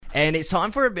And it's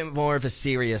time for a bit more of a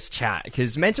serious chat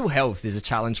because mental health is a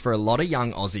challenge for a lot of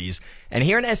young Aussies. And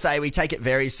here in SA, we take it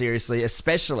very seriously,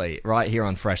 especially right here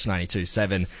on Fresh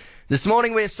 92.7. This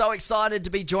morning, we're so excited to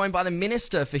be joined by the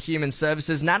Minister for Human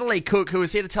Services, Natalie Cook, who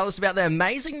is here to tell us about the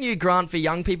amazing new grant for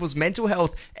young people's mental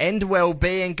health and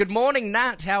well-being. Good morning,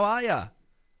 Nat. How are you?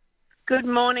 Good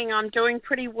morning. I'm doing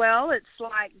pretty well. It's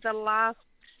like the last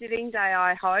sitting day,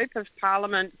 I hope, of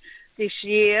Parliament this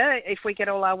year, if we get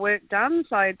all our work done.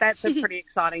 So that's a pretty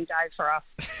exciting day for us.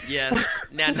 Yes.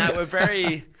 Now,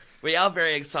 we are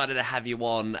very excited to have you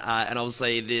on, and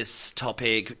obviously this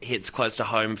topic hits close to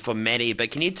home for many,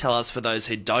 but can you tell us, for those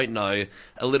who don't know,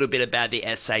 a little bit about the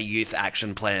SA Youth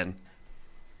Action Plan?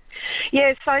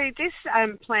 Yeah, so this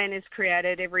plan is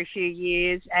created every few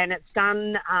years, and it's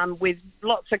done with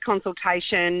lots of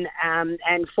consultation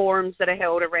and forums that are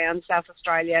held around South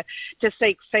Australia to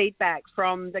seek feedback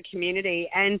from the community.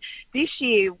 And this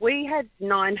year we had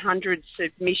 900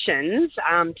 submissions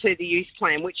to the youth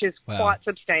plan, which is quite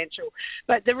substantial.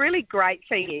 But the really great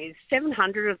thing is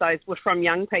 700 of those were from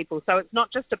young people. So it's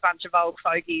not just a bunch of old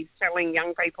fogies telling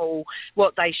young people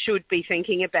what they should be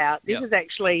thinking about. This is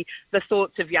actually the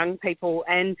thoughts of young people.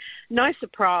 And no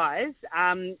surprise,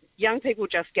 young people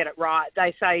just get it right.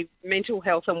 They say mental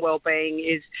health and well-being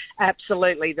is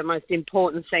absolutely the most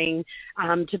important thing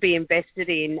to be invested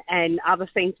in, and other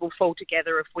things will fall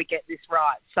together if we get this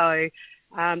right. So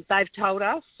they've told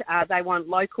us they want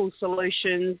local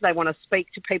solutions. They want to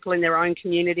speak to people in their own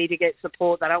community to get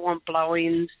support. They don't want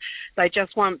blow-ins. They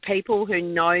just want people who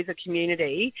know the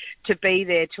community to be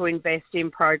there to invest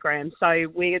in programs. So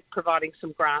we're providing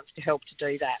some grants to help to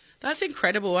do that. That's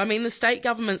incredible. I mean, the state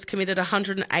government's committed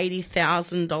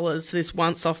 $180,000 to this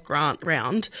once-off grant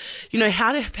round. You know,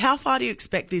 how far do you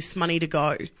expect this money to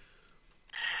go?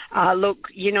 Look,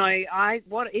 you know,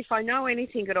 if I know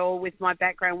anything at all with my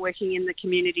background working in the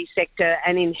community sector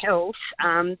and in health,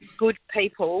 good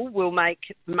people will make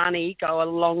money go a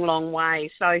long, long way.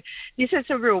 So this is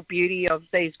a real beauty of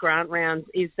these grant rounds,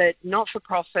 is that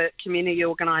not-for-profit community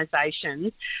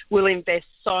organisations will invest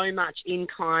so much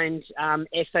in-kind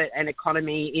effort and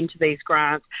economy into these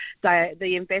grants.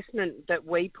 The investment that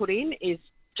we put in is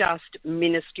just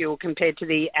minuscule compared to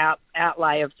the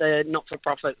outlay of the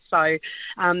not-for-profit. So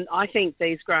I think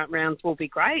these grant rounds will be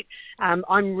great.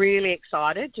 I'm really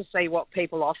excited to see what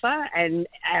people offer, and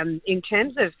in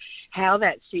terms of how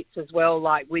that sits as well,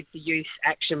 like with the Youth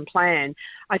Action Plan,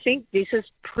 I think this is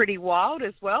pretty wild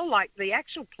as well. Like, the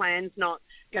actual plan's not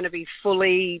going to be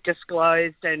fully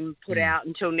disclosed and put out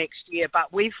until next year,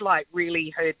 but we've really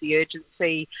heard the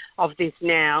urgency of this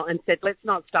now and said, let's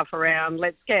not stuff around,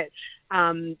 let's get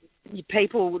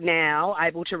people now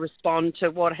able to respond to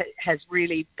what has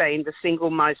really been the single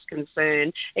most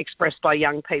concern expressed by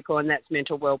young people, and that's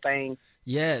mental well-being.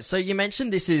 Yeah, so you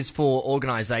mentioned this is for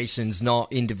organisations,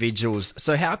 not individuals.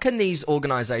 So how can these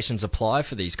organisations apply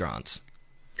for these grants?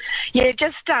 Yeah,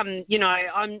 just, you know,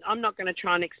 I'm not going to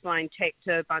try and explain tech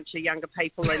to a bunch of younger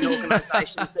people and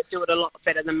organisations that do it a lot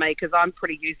better than me, because I'm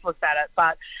pretty useless at it.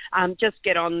 But just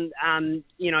get on,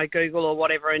 you know, Google or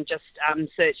whatever, and just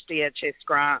search DHS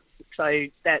grants. So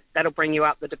that'll bring you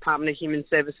up the Department of Human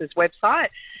Services website,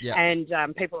 and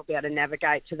people will be able to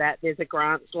navigate to that. There's a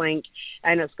grants link,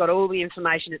 and it's got all the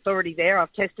information. It's already there.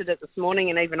 I've tested it this morning,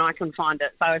 and even I can find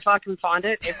it. So if I can find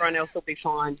it, everyone else will be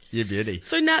fine. You beauty.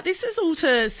 So Nat, this is all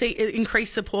to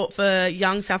increase support for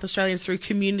young South Australians through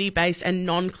community-based and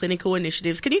non-clinical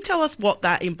initiatives. Can you tell us what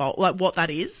that involves, like what that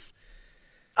is?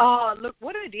 Oh, look,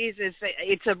 what it is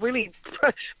it's a really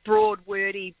broad,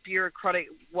 wordy, bureaucratic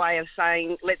way of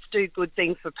saying let's do good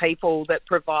things for people that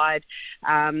provide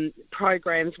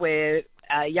programs where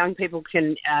young people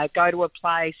can go to a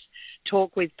place,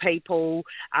 talk with people,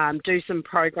 do some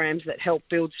programs that help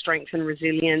build strength and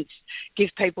resilience, give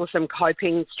people some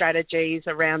coping strategies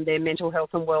around their mental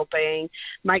health and well-being,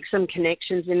 make some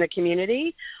connections in the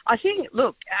community. I think,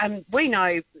 look, we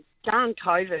know during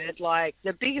COVID, like,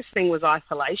 the biggest thing was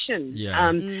isolation.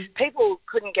 People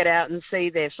couldn't get out and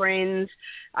see their friends,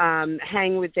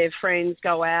 hang with their friends,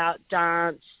 go out,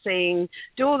 dance, sing,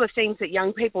 do all the things that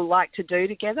young people like to do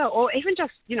together, or even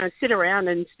just, you know, sit around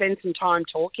and spend some time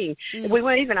talking. We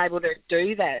weren't even able to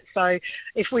do that. So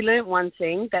if we learnt one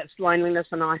thing, that's loneliness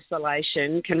and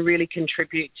isolation can really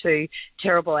contribute to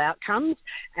terrible outcomes.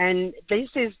 And this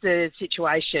is the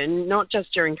situation, not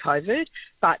just during COVID,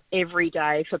 but every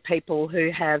day for people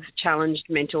who have challenged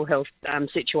mental health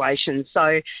situations.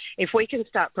 So if we can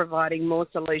start providing more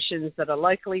solutions that are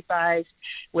locally based,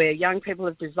 where young people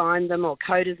have designed them or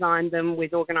coded co-designed them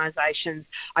with organisations.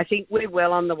 I think we're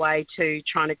well on the way to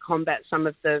trying to combat some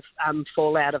of the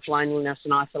fallout of loneliness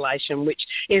and isolation, which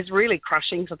is really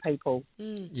crushing for people.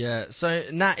 Yeah. So,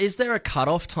 Nat, is there a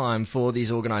cut-off time for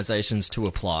these organisations to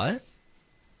apply?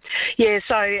 Yeah,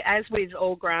 so as with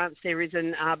all grants, there is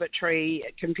an arbitrary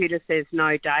computer says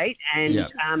no date, and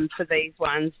for these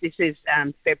ones, this is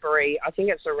February. I think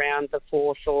it's around the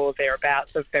 4th or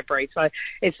thereabouts of February. So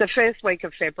it's the first week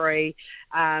of February,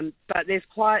 but there's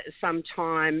quite some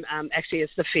time. Actually,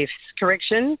 it's the 5th,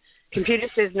 correction. Computer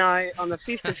says no on the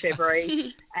 5th of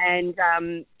February, and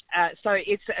so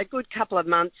it's a good couple of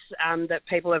months that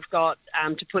people have got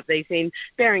to put these in,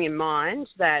 bearing in mind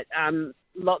that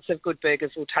lots of good burgers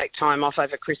will take time off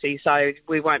over Chrissy, so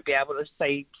we won't be able to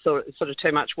see sort of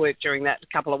too much work during that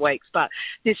couple of weeks. But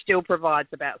this still provides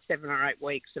about 7 or 8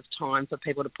 weeks of time for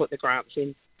people to put the grants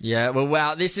in. Yeah, well,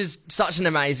 wow, this is such an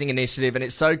amazing initiative, and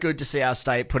it's so good to see our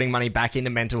state putting money back into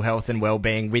mental health and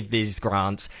wellbeing with these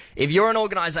grants. If you're an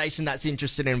organisation that's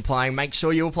interested in applying, make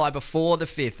sure you apply before the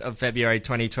 5th of February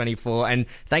 2024. And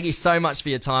thank you so much for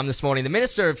your time this morning. The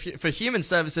Minister for Human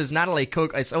Services, Natalie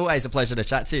Cook, it's always a pleasure to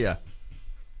chat to you.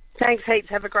 Thanks heaps.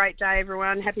 Have a great day,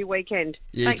 everyone. Happy weekend.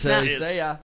 You Thanks, too. Nat. See ya.